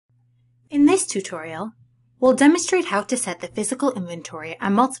In this tutorial, we'll demonstrate how to set the physical inventory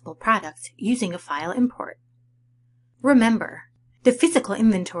on multiple products using a file import. Remember, the physical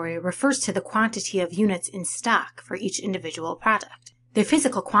inventory refers to the quantity of units in stock for each individual product. The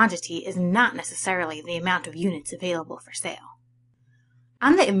physical quantity is not necessarily the amount of units available for sale.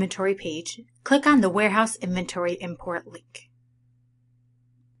 On the inventory page, click on the Warehouse Inventory Import link.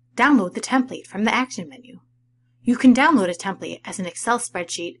 Download the template from the Action menu. You can download a template as an Excel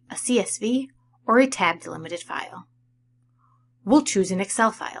spreadsheet, a CSV, or a tab delimited file. We'll choose an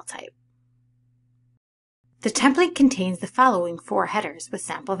Excel file type. The template contains the following 4 headers with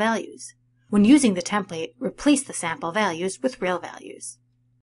sample values. When using the template, replace the sample values with real values.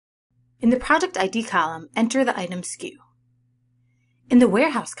 In the Product ID column, enter the item SKU. In the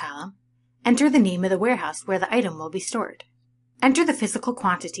Warehouse column, enter the name of the warehouse where the item will be stored. Enter the physical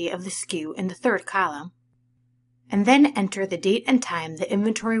quantity of the SKU in the 3rd column, and then enter the date and time the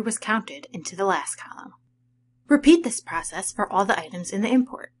inventory was counted into the last column. Repeat this process for all the items in the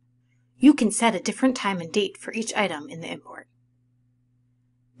import. You can set a different time and date for each item in the import.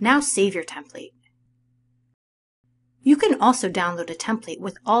 Now save your template. You can also download a template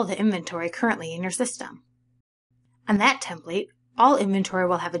with all the inventory currently in your system. On that template, all inventory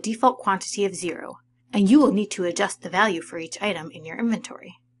will have a default quantity of 0, and you will need to adjust the value for each item in your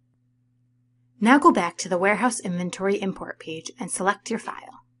inventory. Now go back to the Warehouse Inventory Import page and select your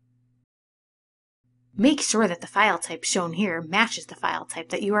file. Make sure that the file type shown here matches the file type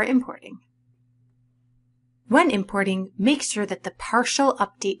that you are importing. When importing, make sure that the partial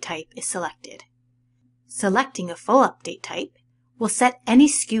update type is selected. Selecting a full update type will set any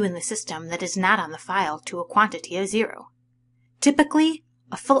SKU in the system that is not on the file to a quantity of 0. Typically,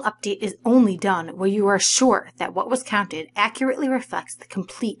 a full update is only done where you are sure that what was counted accurately reflects the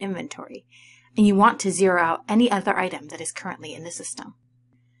complete inventory, and you want to zero out any other item that is currently in the system.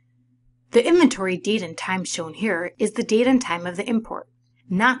 The inventory date and time shown here is the date and time of the import,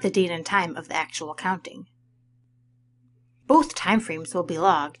 not the date and time of the actual counting. Both timeframes will be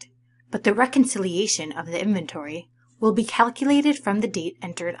logged, but the reconciliation of the inventory will be calculated from the date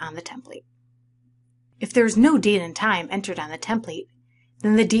entered on the template. If there is no date and time entered on the template,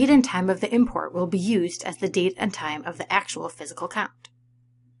 then the date and time of the import will be used as the date and time of the actual physical count.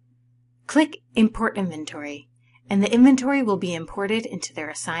 Click Import Inventory, and the inventory will be imported into their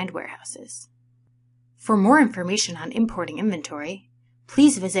assigned warehouses. For more information on importing inventory,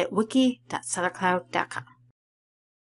 please visit wiki.sellercloud.com.